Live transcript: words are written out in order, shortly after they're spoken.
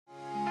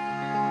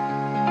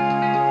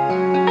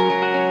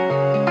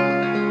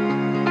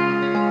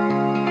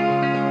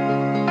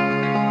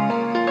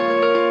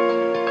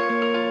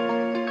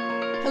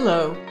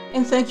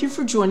and thank you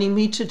for joining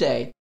me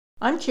today.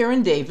 I'm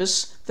Karen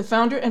Davis, the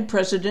founder and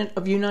president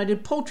of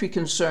United Poultry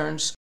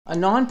Concerns, a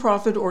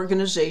nonprofit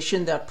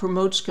organization that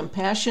promotes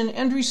compassion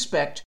and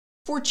respect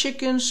for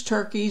chickens,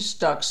 turkeys,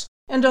 ducks,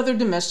 and other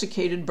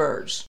domesticated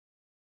birds.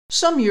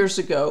 Some years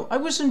ago, I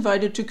was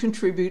invited to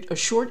contribute a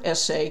short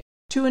essay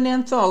to an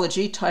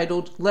anthology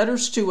titled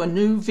Letters to a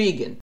New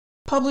Vegan,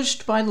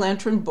 published by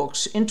Lantern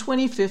Books in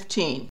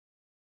 2015.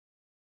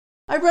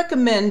 I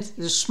recommend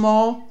this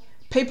small,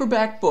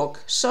 paperback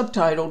book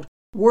subtitled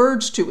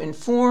Words to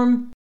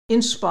Inform,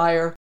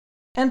 Inspire,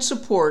 and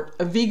Support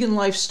a Vegan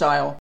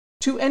Lifestyle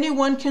to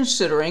anyone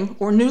considering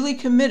or newly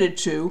committed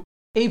to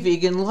a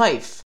vegan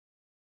life.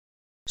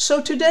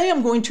 So today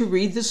I'm going to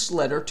read this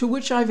letter, to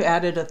which I've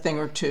added a thing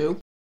or two,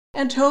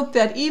 and hope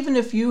that even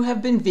if you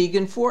have been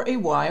vegan for a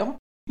while,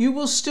 you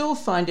will still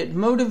find it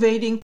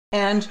motivating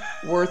and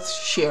worth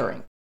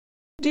sharing.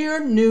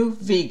 Dear new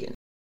vegan,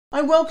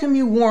 I welcome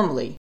you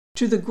warmly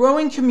to the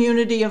growing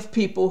community of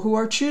people who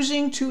are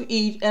choosing to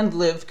eat and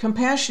live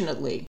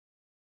compassionately.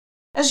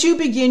 As you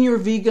begin your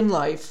vegan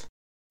life,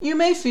 you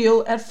may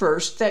feel at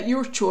first that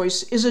your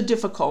choice is a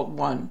difficult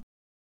one,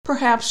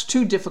 perhaps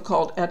too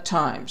difficult at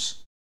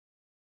times.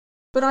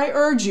 But I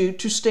urge you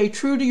to stay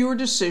true to your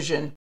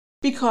decision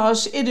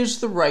because it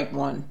is the right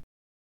one.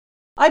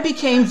 I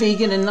became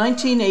vegan in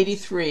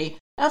 1983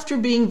 after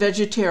being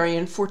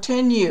vegetarian for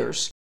 10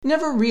 years,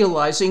 never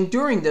realizing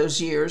during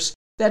those years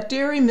that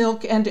dairy,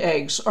 milk, and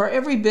eggs are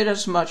every bit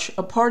as much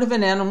a part of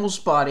an animal's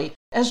body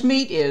as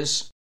meat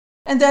is,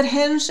 and that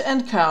hens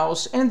and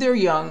cows and their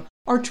young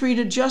are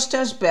treated just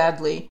as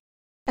badly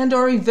and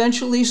are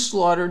eventually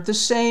slaughtered the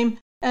same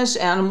as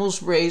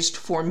animals raised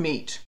for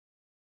meat.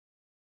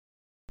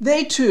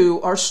 They too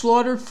are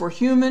slaughtered for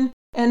human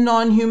and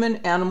non-human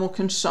animal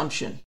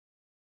consumption.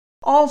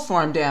 All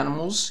farmed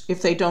animals,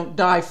 if they don't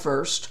die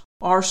first,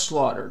 are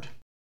slaughtered.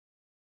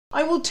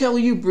 I will tell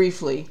you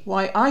briefly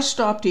why I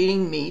stopped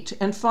eating meat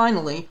and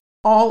finally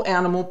all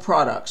animal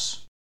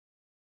products.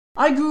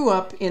 I grew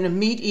up in a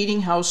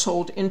meat-eating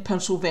household in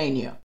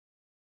Pennsylvania.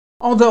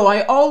 Although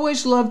I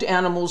always loved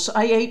animals,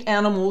 I ate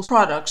animal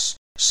products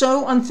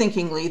so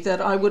unthinkingly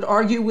that I would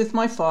argue with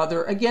my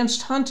father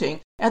against hunting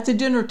at the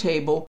dinner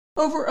table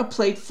over a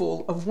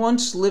plateful of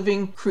once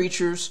living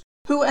creatures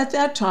who at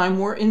that time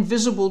were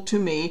invisible to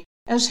me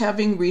as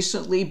having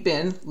recently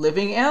been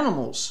living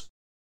animals.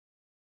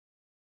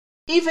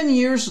 Even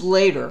years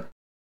later,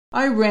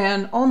 I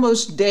ran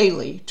almost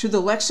daily to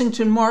the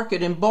Lexington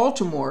Market in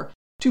Baltimore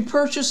to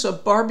purchase a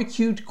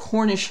barbecued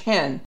Cornish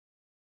hen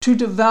to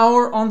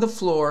devour on the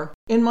floor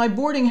in my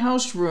boarding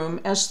house room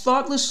as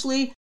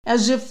thoughtlessly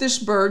as if this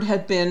bird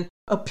had been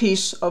a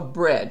piece of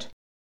bread.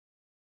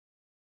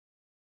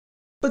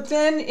 But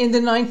then in the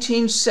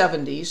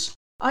 1970s,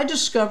 I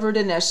discovered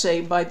an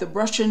essay by the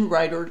Russian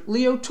writer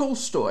Leo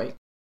Tolstoy,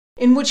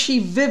 in which he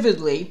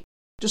vividly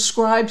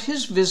described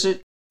his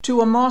visit to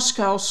a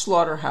Moscow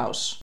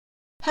slaughterhouse.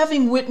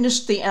 Having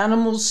witnessed the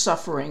animals'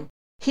 suffering,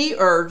 he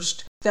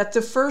urged that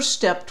the first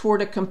step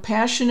toward a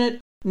compassionate,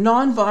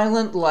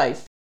 nonviolent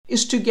life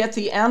is to get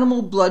the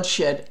animal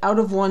bloodshed out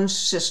of one's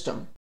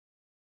system.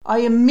 I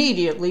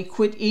immediately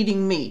quit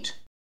eating meat.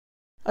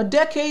 A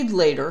decade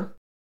later,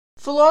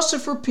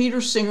 philosopher Peter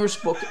Singer's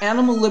book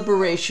Animal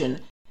Liberation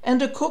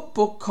and a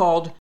cookbook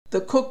called The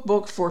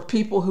Cookbook for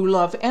People Who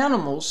Love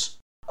Animals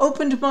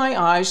opened my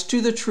eyes to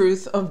the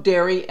truth of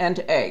dairy and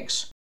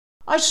eggs.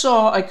 I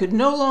saw I could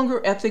no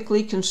longer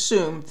ethically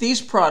consume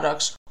these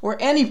products or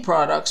any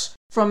products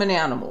from an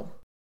animal.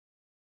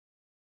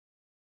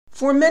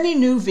 For many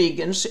new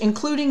vegans,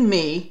 including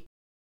me,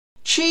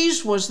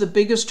 cheese was the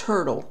biggest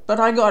hurdle, but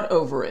I got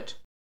over it.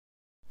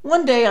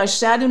 One day I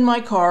sat in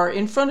my car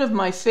in front of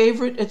my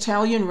favorite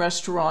Italian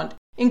restaurant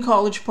in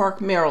College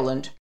Park,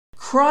 Maryland,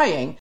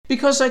 crying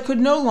because I could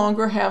no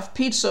longer have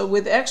pizza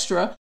with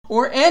extra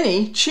or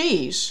any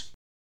cheese.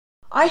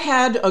 I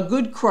had a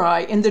good cry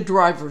in the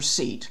driver's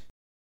seat.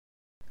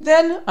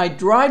 Then I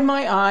dried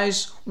my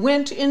eyes,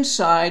 went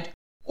inside,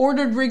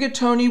 ordered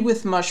rigatoni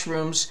with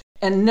mushrooms,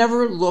 and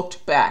never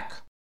looked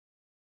back.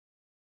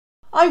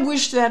 I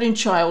wish that in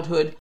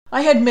childhood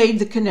I had made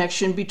the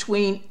connection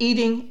between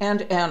eating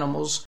and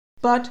animals,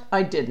 but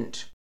I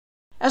didn't.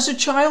 As a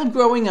child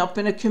growing up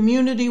in a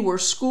community where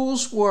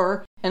schools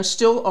were, and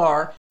still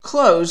are,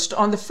 closed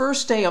on the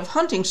first day of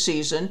hunting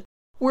season,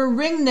 where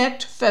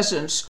ring-necked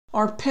pheasants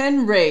are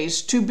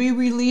pen-raised to be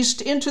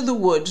released into the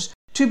woods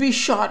to be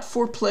shot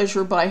for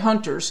pleasure by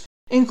hunters,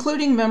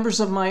 including members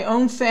of my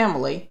own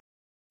family,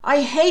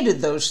 I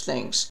hated those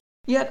things,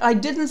 yet I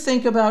didn't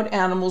think about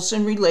animals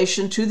in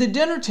relation to the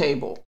dinner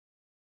table.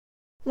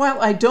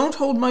 While I don't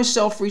hold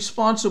myself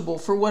responsible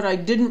for what I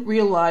didn't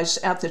realize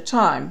at the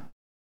time,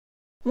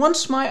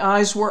 once my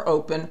eyes were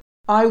open,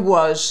 I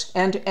was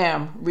and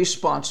am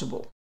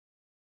responsible.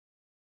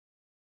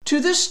 To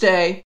this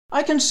day,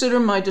 I consider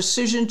my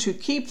decision to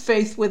keep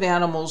faith with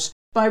animals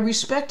by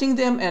respecting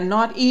them and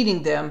not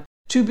eating them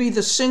to be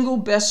the single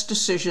best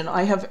decision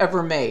I have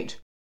ever made.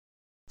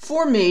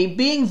 For me,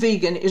 being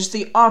vegan is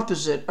the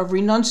opposite of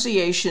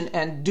renunciation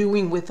and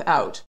doing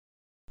without.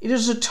 It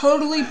is a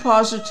totally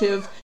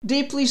positive,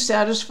 deeply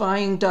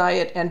satisfying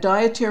diet and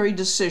dietary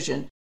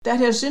decision that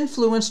has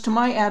influenced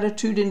my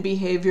attitude and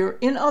behavior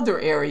in other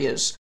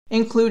areas,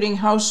 including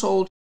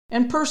household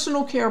and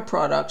personal care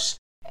products,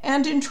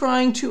 and in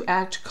trying to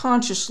act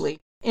consciously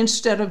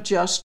instead of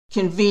just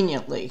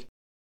conveniently.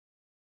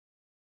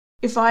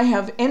 If I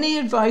have any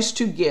advice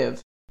to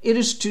give, it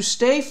is to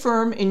stay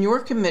firm in your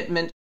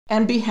commitment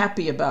and be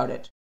happy about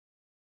it.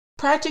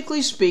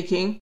 Practically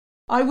speaking,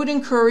 I would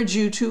encourage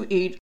you to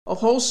eat a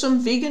wholesome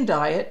vegan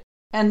diet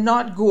and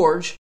not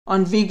gorge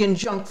on vegan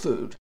junk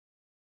food.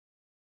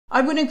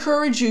 I would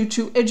encourage you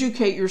to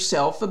educate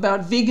yourself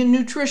about vegan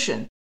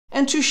nutrition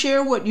and to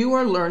share what you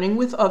are learning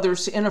with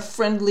others in a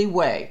friendly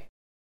way.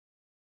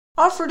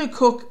 Offer to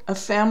cook a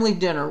family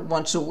dinner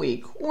once a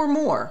week or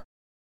more,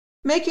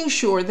 making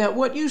sure that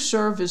what you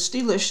serve is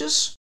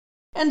delicious,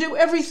 and do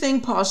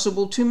everything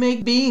possible to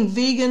make being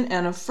vegan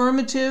an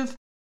affirmative,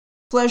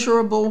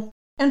 pleasurable,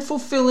 and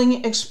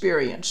fulfilling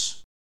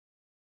experience.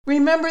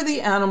 Remember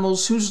the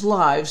animals whose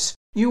lives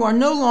you are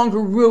no longer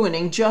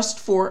ruining just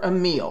for a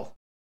meal.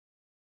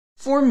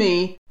 For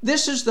me,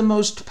 this is the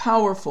most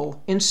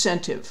powerful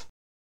incentive.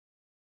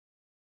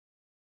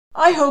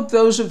 I hope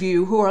those of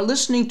you who are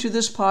listening to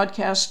this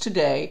podcast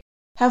today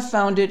have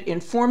found it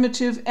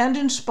informative and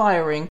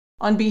inspiring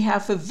on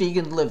behalf of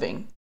vegan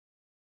living.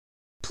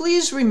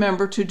 Please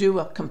remember to do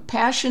a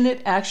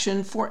compassionate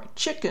action for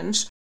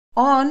chickens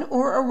on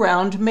or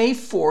around May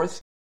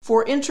 4th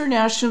for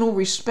International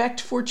Respect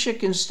for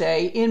Chickens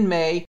Day in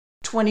May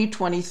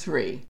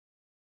 2023.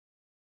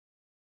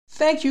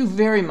 Thank you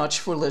very much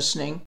for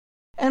listening,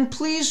 and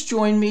please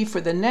join me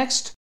for the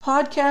next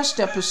podcast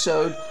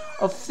episode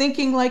of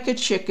Thinking Like a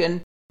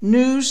Chicken,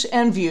 News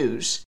and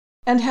Views,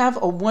 and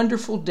have a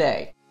wonderful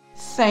day.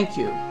 Thank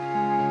you.